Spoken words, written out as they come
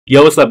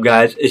Yo, what's up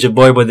guys, it's your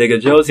boy Bodega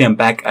Josie. I'm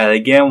back at it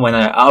again with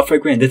another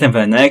outfit green, this time for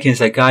the Nike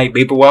Sacai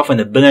Vaporwaffle in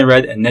the Billion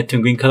Red and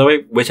Neptune Green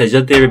colorway, which I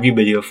just did a review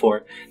video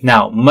for.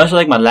 Now, much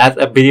like my last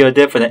video I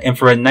did for the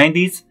Infrared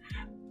 90s,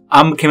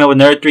 I came up with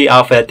another 3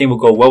 outfits I think will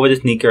go well with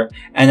the sneaker.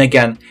 And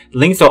again,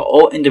 links to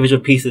all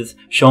individual pieces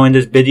shown in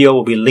this video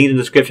will be linked in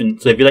the description,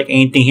 so if you like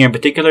anything here in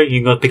particular, you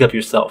can go pick up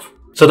yourself.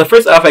 So the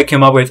first outfit I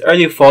came up with is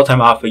early fall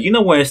time outfit. You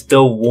know when it's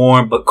still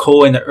warm but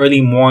cold in the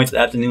early mornings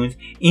and afternoons,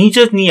 and you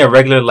just need a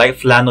regular light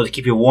flannel to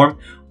keep you warm?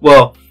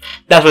 Well,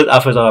 that's what this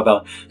outfit is all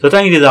about. So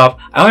starting this off,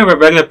 I went with a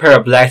regular pair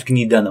of black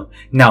skinny denim.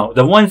 Now,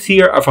 the ones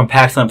here are from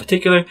Pakistan in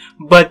particular,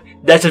 but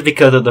that's just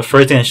because of the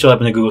first thing that showed up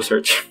in the Google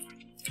search.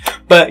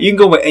 But you can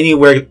go with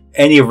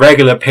any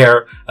regular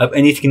pair of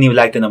any skinny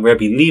black denim, whether it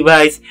be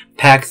Levi's,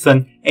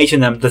 Pakistan,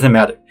 H&M, doesn't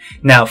matter.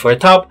 Now for the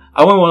top,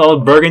 I went with an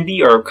old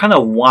burgundy or kind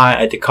of wine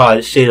I could call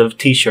it shade of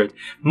t-shirt,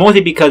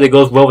 mostly because it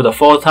goes well with the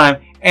fall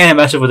time and it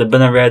matches with the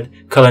Billion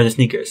Red color in the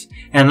sneakers.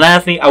 And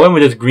lastly, I went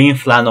with this green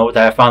flannel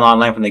that I found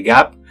online from the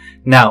Gap.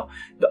 Now,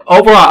 the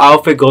overall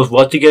outfit goes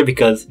well together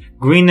because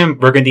green and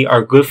burgundy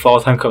are good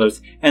fall time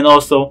colors, and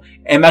also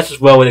it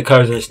matches well with the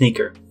colors of the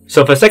sneaker.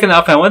 So for the second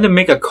outfit, I wanted to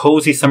make a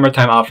cozy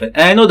summertime outfit.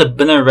 And I know the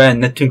Billion Red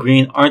and Neptune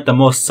Green aren't the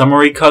most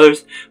summery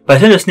colors, but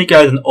since the sneaker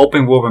has an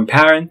open woven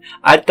pattern,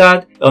 I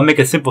thought it would make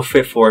a simple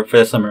fit for it for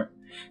the summer.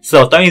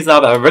 So starting this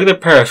off, I have a regular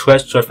pair of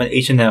sweatshirts from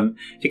H&M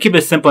to keep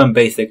it simple and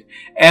basic.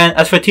 And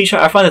as for t-shirt,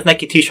 I found this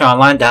Nike t-shirt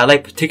online that I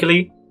like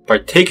particularly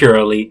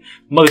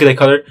mostly the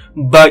color,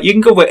 but you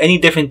can go with any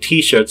different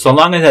t-shirt so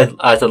long as it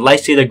has a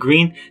light shade of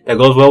green that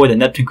goes well with the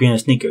Neptune Green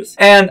and sneakers.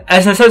 And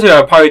as an accessory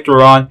I'll probably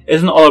throw on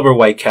is an all over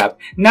white cap.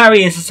 Not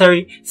really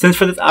necessary, since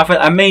for this outfit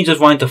I mainly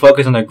just wanted to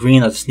focus on the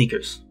green of the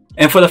sneakers.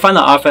 And for the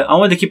final outfit, I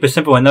wanted to keep it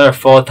simple with another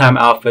fall time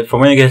outfit for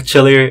when it gets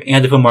chillier and you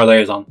have to put more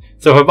layers on.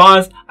 So for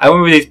bottoms, I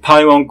went with these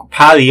Paliomo,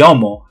 I don't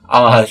know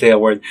how to say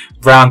that word,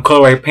 brown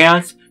colorway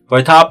pants. For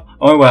the top,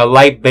 I went with a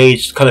light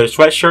beige colored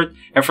sweatshirt,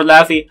 and for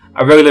lastly,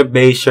 a regular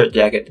beige shirt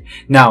jacket.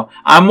 Now,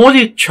 I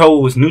mostly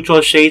chose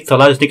neutral shades to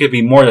allow the sneaker to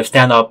be more of a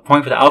standout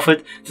point for the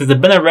outfit, since the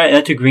Billion Red and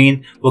Neptune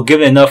Green will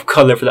give it enough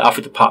color for the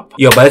outfit to pop.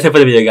 Yo, but that's it for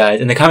the video guys.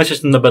 In the comment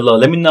section down below,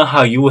 let me know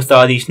how you will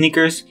style these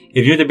sneakers.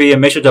 If you're new to the video,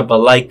 make sure to drop a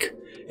like.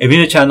 If you're new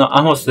to the channel,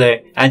 I'm Jose,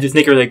 and I do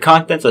sneaker related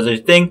content, so if there's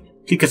a thing,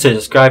 please consider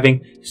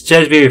subscribing. Share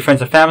this video with your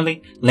friends and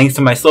family. Links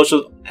to my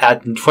socials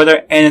at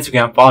Twitter and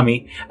Instagram. Follow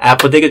me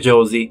at Bodega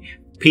Josie.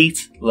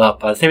 Peace, love,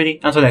 positivity.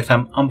 Until next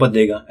time, I'm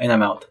Bodega, and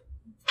I'm out.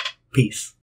 Peace.